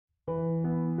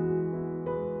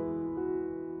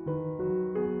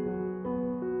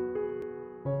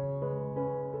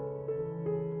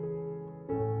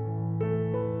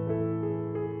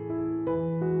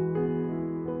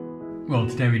Well,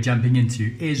 today we're jumping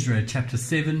into Ezra chapter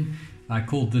 7. I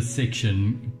called this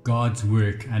section God's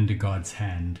Work Under God's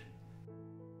Hand.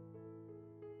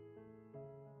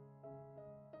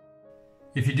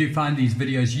 If you do find these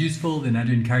videos useful, then I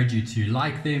do encourage you to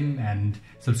like them and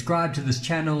subscribe to this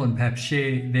channel and perhaps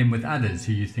share them with others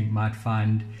who you think might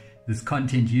find this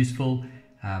content useful.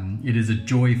 It is a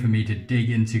joy for me to dig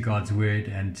into God's Word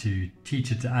and to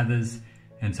teach it to others.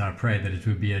 And so I pray that it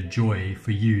would be a joy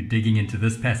for you digging into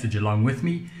this passage along with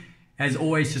me. As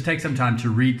always, just take some time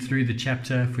to read through the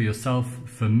chapter for yourself,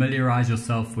 familiarize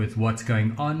yourself with what's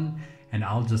going on, and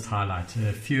I'll just highlight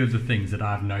a few of the things that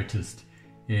I've noticed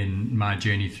in my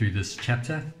journey through this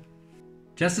chapter.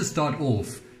 Just to start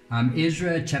off,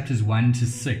 Ezra chapters 1 to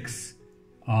 6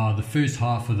 are the first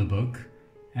half of the book,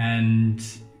 and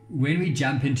when we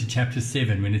jump into chapter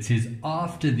 7, when it says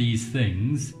after these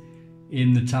things,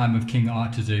 in the time of King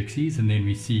Artaxerxes, and then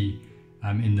we see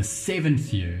in the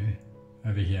 7th year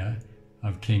over here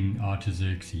of King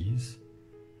Artaxerxes,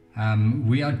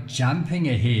 we are jumping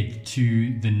ahead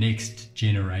to the next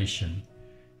generation.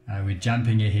 We're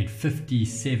jumping ahead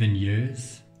 57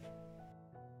 years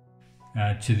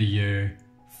to the year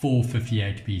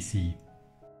 458 BC.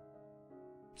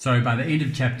 So by the end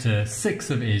of chapter 6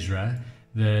 of Ezra,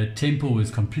 the temple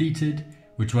was completed,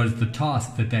 which was the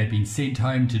task that they'd been sent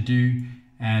home to do,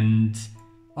 and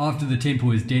after the temple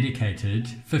was dedicated,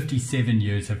 57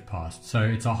 years have passed. So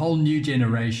it's a whole new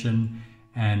generation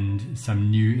and some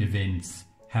new events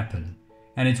happen.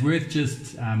 And it's worth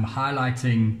just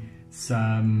highlighting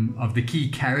some of the key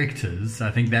characters.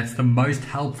 I think that's the most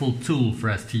helpful tool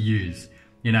for us to use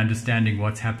in understanding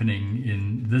what's happening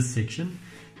in this section.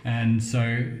 And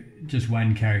so just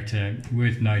one character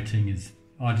worth noting is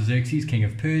Artaxerxes, king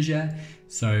of Persia.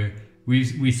 So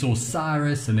we saw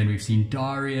Cyrus, and then we've seen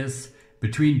Darius.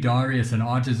 Between Darius and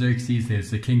Artaxerxes,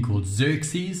 there's a king called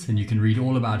Xerxes, and you can read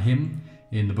all about him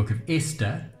in the book of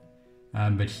Esther.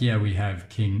 But here we have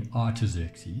King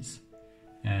Artaxerxes,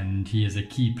 and he is a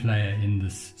key player in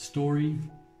this story.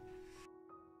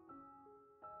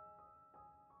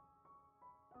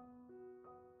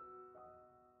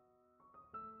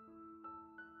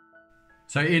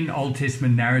 So in Old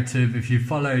Testament narrative, if you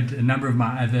followed a number of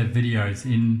my other videos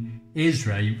in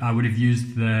Ezra, I would have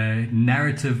used the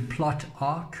narrative plot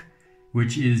arc,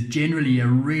 which is generally a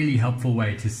really helpful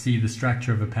way to see the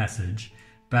structure of a passage.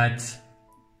 But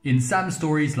in some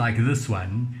stories like this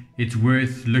one, it's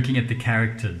worth looking at the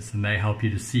characters, and they help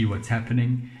you to see what's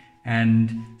happening.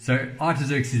 And so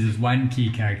Artaxerxes is one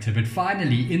key character. But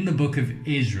finally, in the book of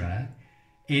Ezra,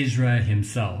 Ezra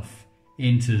himself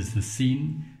enters the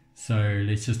scene. So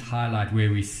let's just highlight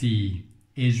where we see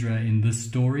Ezra in this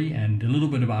story and a little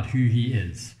bit about who he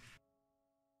is.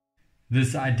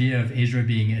 This idea of Ezra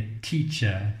being a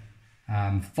teacher,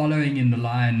 following in the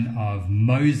line of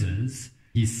Moses,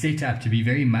 he's set up to be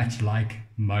very much like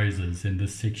Moses in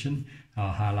this section.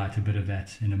 I'll highlight a bit of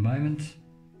that in a moment.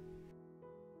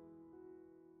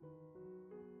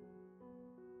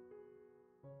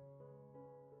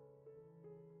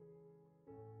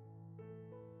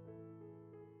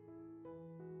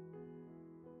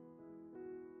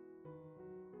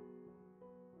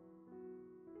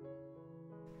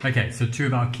 Okay, so two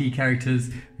of our key characters,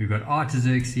 we've got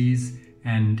Artaxerxes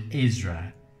and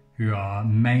Ezra, who are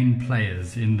main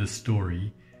players in the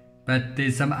story. But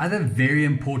there's some other very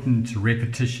important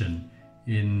repetition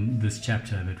in this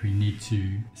chapter that we need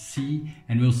to see,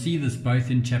 and we'll see this both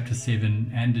in chapter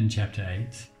 7 and in chapter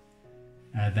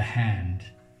 8. The hand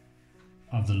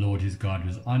of the Lord his God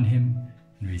was on him,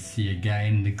 and we see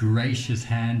again the gracious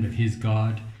hand of his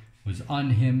God was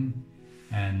on him,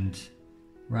 and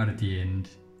right at the end,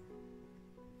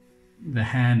 the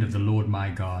hand of the Lord my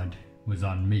God was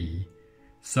on me.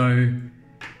 So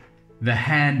the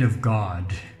hand of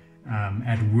God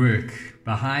at work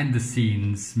behind the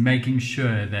scenes, making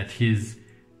sure that his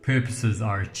purposes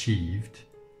are achieved.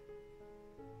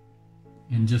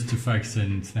 And just to focus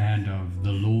in, it's the hand of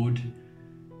the Lord,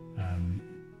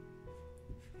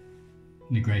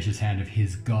 the gracious hand of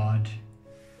his God.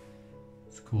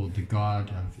 It's called the God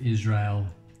of Israel,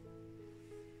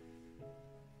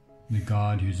 the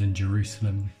God who's in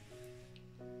Jerusalem,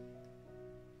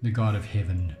 the God of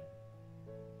heaven,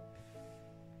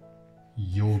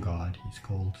 your God he's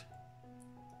called.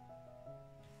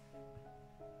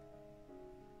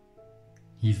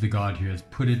 He's the God who has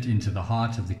put it into the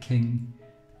heart of the king.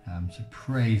 So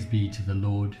praise be to the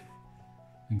Lord,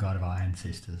 the God of our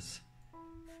ancestors.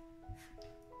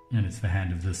 And it's the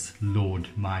hand of this Lord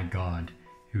my God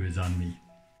who is on me.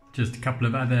 Just a couple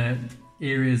of other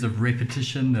areas of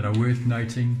repetition that are worth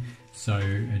noting. So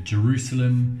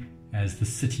Jerusalem as the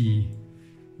city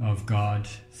of God,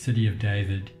 city of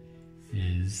David,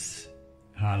 is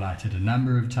highlighted a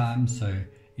number of times. So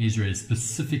Ezra is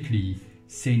specifically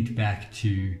sent back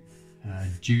to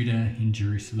Judah in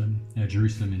Jerusalem,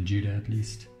 Jerusalem in Judah at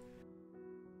least.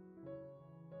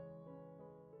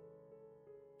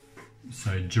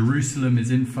 So Jerusalem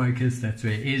is in focus, that's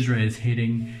where Ezra is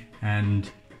heading, and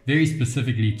very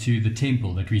specifically to the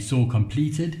temple that we saw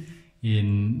completed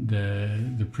in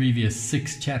the previous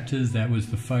 6 chapters. That was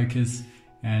the focus,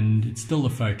 and it's still the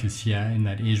focus here, in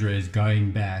that Ezra is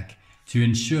going back to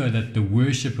ensure that the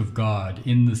worship of God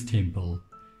in this temple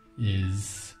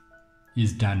is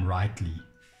done rightly.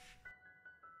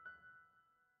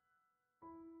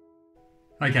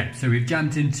 Okay, so we've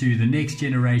jumped into the next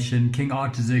generation. King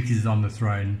Artaxerxes is on the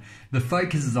throne. The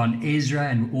focus is on Ezra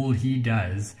and all he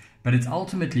does, but it's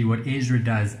ultimately what Ezra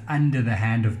does under the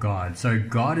hand of God. So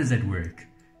God is at work.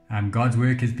 God's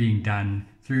work is being done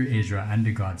through Ezra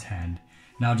under God's hand.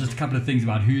 Now, just a couple of things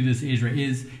about who this Ezra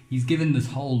is. He's given this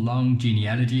whole long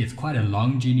genealogy. It's quite a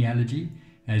long genealogy,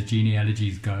 as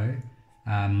genealogies go.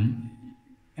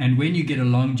 And when you get a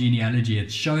long genealogy,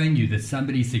 it's showing you that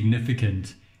somebody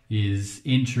significant is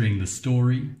entering the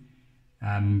story.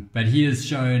 But he is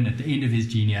shown at the end of his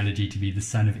genealogy to be the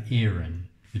son of Aaron,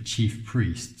 the chief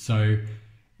priest. So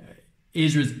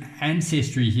Ezra's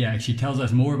ancestry here actually tells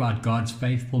us more about God's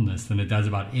faithfulness than it does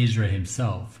about Ezra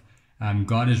himself.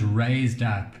 God has raised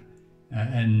up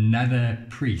another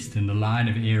priest in the line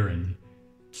of Aaron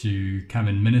to come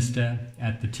and minister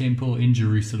at the temple in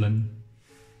Jerusalem.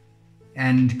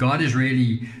 And God is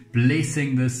really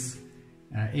blessing this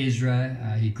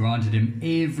Ezra. He granted him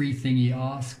everything he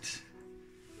asked.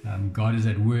 God is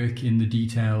at work in the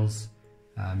details.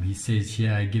 He says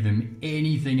here, give him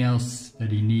anything else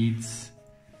that he needs.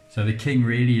 So the king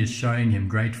really is showing him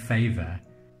great favor.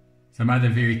 Some other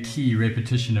very key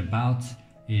repetition about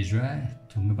Ezra,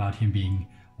 talking about him being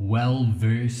well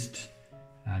versed.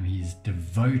 He's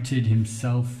devoted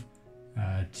himself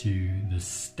to the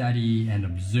study and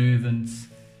observance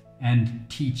and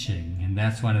teaching, and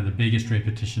that's one of the biggest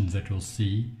repetitions that we'll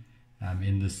see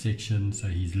in this section. So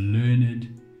he's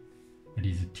learned, but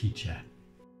he's a teacher.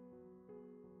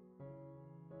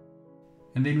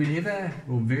 And then whenever,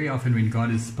 or very often when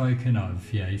God is spoken of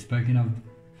here, he's spoken of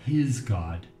his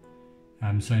God.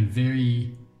 So in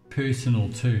very personal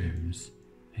terms,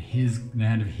 the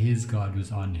hand of his God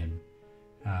was on him.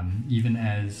 Even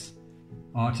as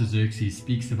Artaxerxes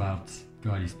speaks about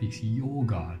God, he speaks your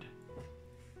God.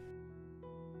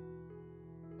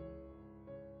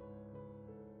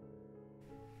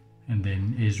 And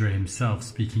then Ezra himself,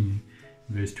 speaking,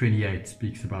 verse 28,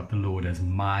 speaks about the Lord as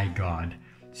my God.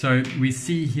 So we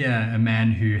see here a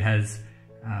man who has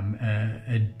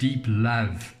a deep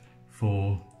love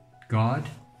for God.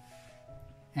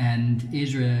 And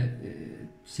Ezra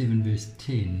 7 verse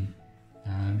 10,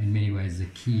 in many ways is a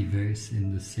key verse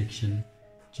in this section,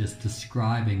 just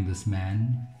describing this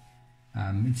man.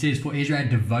 It says, for Ezra had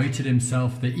devoted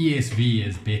himself. The ESV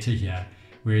is better here,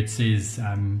 where it says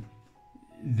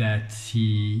that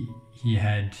he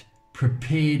had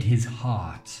prepared his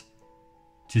heart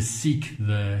to seek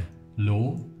the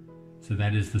law. So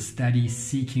that is the study,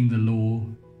 seeking the law,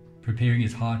 preparing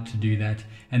his heart to do that,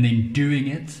 and then doing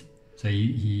it. So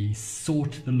he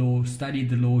sought the law, studied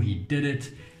the law, he did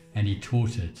it, and he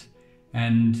taught it.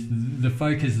 And the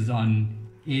focus is on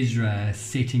Ezra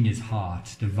setting his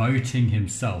heart, devoting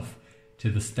himself to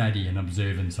the study and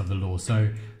observance of the law. So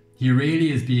he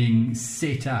really is being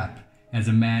set up as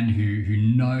a man who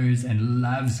knows and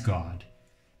loves God.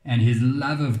 And his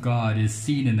love of God is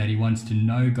seen in that he wants to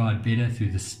know God better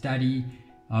through the study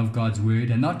of God's word,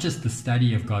 and not just the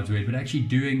study of God's word, but actually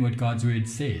doing what God's word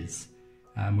says,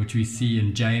 which we see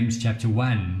in James chapter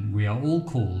 1. We are all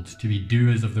called to be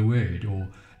doers of the word. Or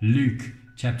Luke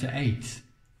chapter 8,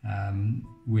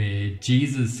 where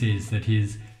Jesus says that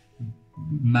his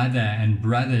mother and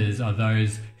brothers are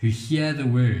those who hear the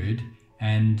word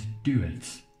and do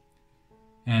it.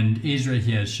 And Ezra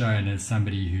here is shown as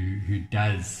somebody who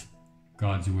does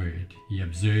God's word. He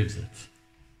observes it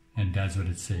and does what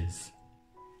it says.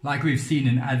 Like we've seen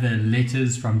in other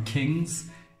letters from kings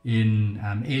in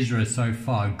Ezra so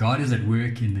far, God is at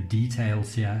work in the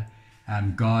details here.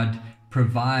 God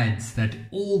provides that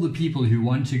all the people who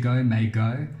want to go may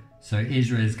go. So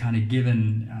Ezra is kind of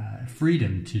given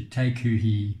freedom to take who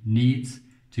he needs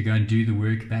to go and do the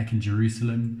work back in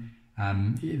Jerusalem.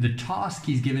 The task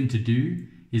he's given to do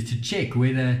is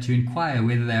to inquire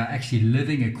whether they are actually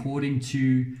living according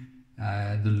to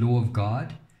the law of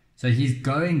God. So he's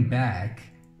going back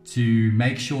to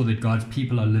make sure that God's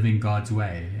people are living God's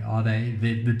way. Are they?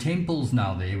 The temple's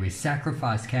now there where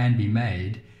sacrifice can be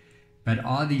made, but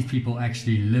are these people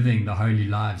actually living the holy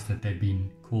lives that they've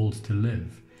been called to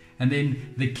live? And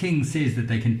then the king says that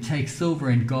they can take silver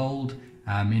and gold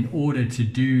in order to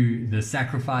do the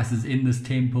sacrifices in this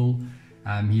temple.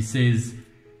 He says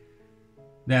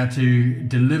they are to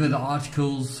deliver the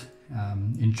articles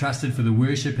entrusted for the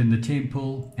worship in the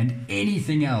temple and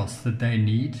anything else that they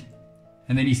need.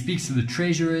 And then he speaks to the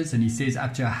treasurers and he says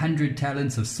up to 100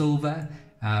 talents of silver,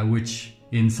 which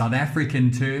in South African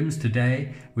terms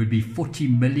today would be 40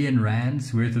 million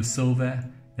rands worth of silver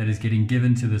that is getting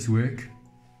given to this work.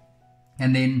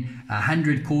 And then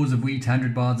 100 cores of wheat,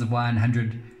 100 baths of wine,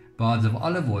 100 baths of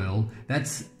olive oil.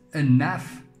 That's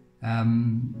enough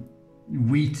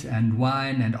wheat and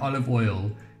wine and olive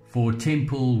oil for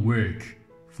temple work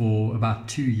for about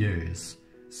 2 years.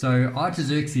 So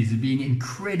Artaxerxes is being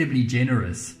incredibly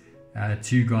generous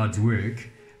to God's work,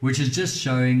 which is just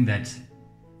showing that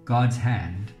God's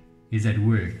hand is at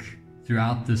work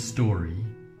throughout this story.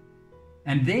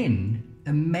 And then,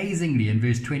 amazingly, in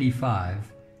verse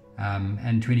 25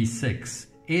 and 26,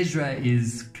 Ezra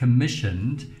is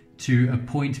commissioned to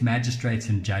appoint magistrates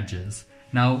and judges.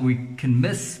 Now, we can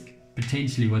miss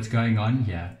potentially what's going on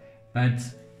here, but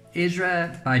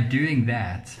Ezra, by doing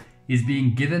that, is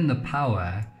being given the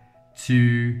power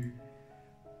to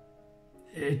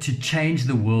change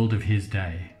the world of his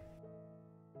day.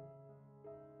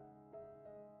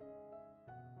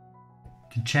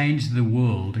 To change the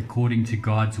world according to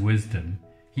God's wisdom.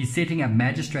 He's setting up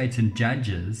magistrates and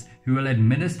judges who will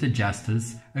administer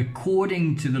justice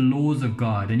according to the laws of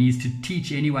God, and he's to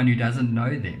teach anyone who doesn't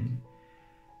know them.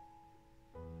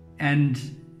 And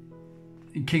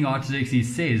King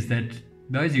Artaxerxes says that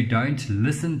those who don't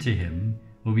listen to him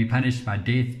will be punished by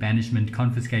death, banishment,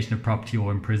 confiscation of property,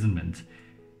 or imprisonment.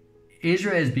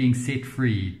 Ezra is being set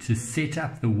free to set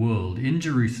up the world in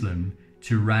Jerusalem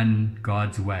to run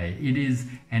God's way. It is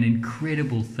an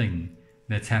incredible thing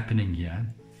that's happening here.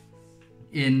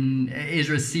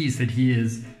 Ezra sees that he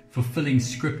is fulfilling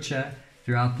scripture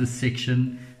throughout this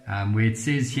section, where it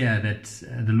says here that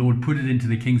the Lord put it into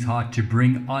the king's heart to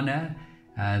bring honor.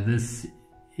 This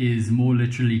is more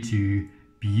literally to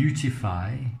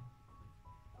beautify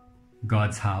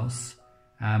God's house.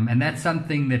 And that's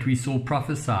something that we saw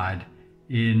prophesied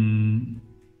in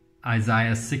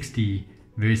Isaiah 60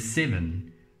 verse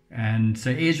 7. And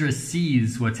so Ezra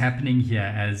sees what's happening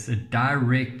here as a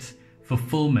direct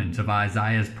fulfillment of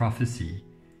Isaiah's prophecy.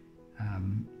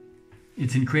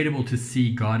 It's incredible to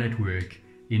see God at work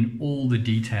in all the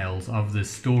details of this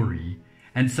story.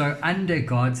 And so under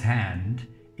God's hand,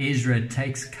 Ezra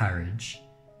takes courage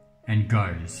and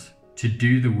goes to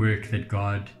do the work that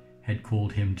God had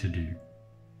called him to do.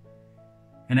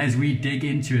 And as we dig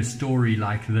into a story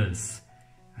like this,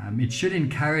 it should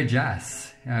encourage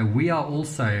us. We are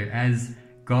also, as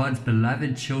God's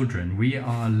beloved children, we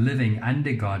are living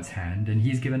under God's hand, and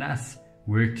he's given us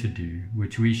work to do,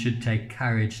 which we should take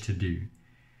courage to do.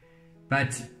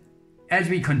 But as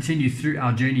we continue through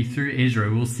our journey through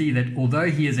Ezra, we'll see that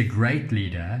although he is a great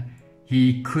leader,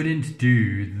 he couldn't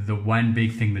do the one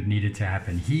big thing that needed to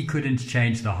happen. He couldn't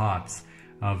change the hearts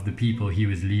of the people he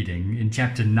was leading. In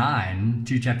chapter 9,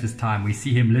 2 chapters time, we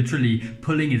see him literally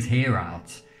pulling his hair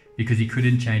out because he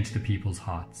couldn't change the people's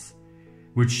hearts,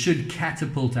 which should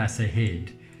catapult us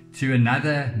ahead to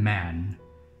another man,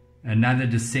 another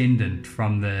descendant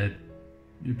from the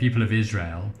people of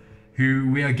Israel,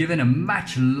 who we are given a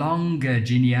much longer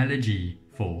genealogy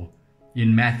for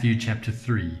in Matthew chapter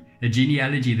 3, a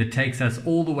genealogy that takes us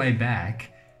all the way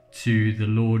back to the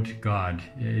Lord God.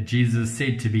 Jesus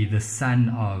said to be the Son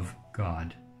of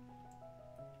God.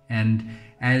 And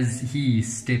as he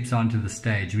steps onto the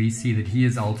stage, we see that he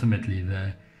is ultimately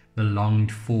the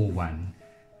longed for one.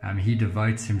 He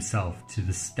devotes himself to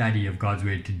the study of God's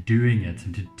word, to doing it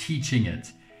and to teaching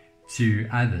it to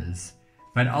others.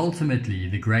 But ultimately,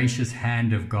 the gracious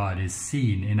hand of God is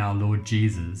seen in our Lord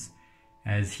Jesus,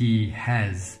 as he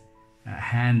has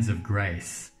hands of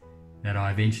grace that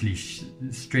are eventually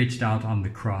stretched out on the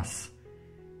cross,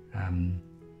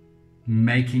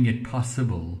 making it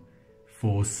possible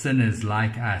for sinners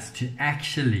like us to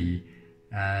actually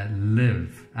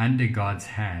live under God's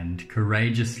hand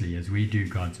courageously as we do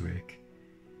God's work.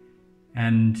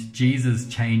 And Jesus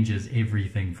changes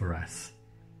everything for us.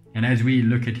 And as we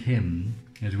look at him,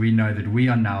 as we know that we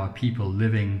are now a people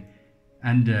living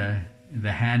under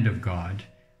the hand of God,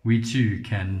 we too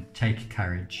can take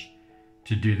courage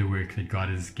to do the work that God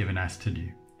has given us to do.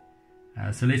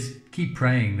 So let's keep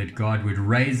praying that God would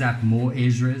raise up more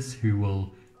Ezras who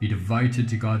will be devoted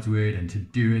to God's word and to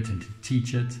do it and to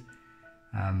teach it,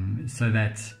 so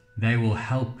that they will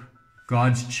help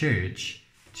God's church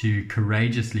to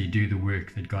courageously do the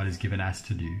work that God has given us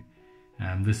to do.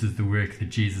 This is the work that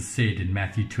Jesus said in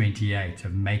Matthew 28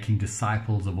 of making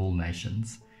disciples of all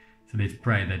nations. So let's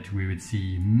pray that we would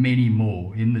see many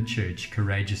more in the church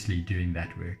courageously doing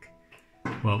that work.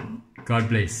 Well, God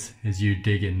bless as you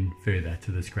dig in further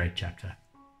to this great chapter.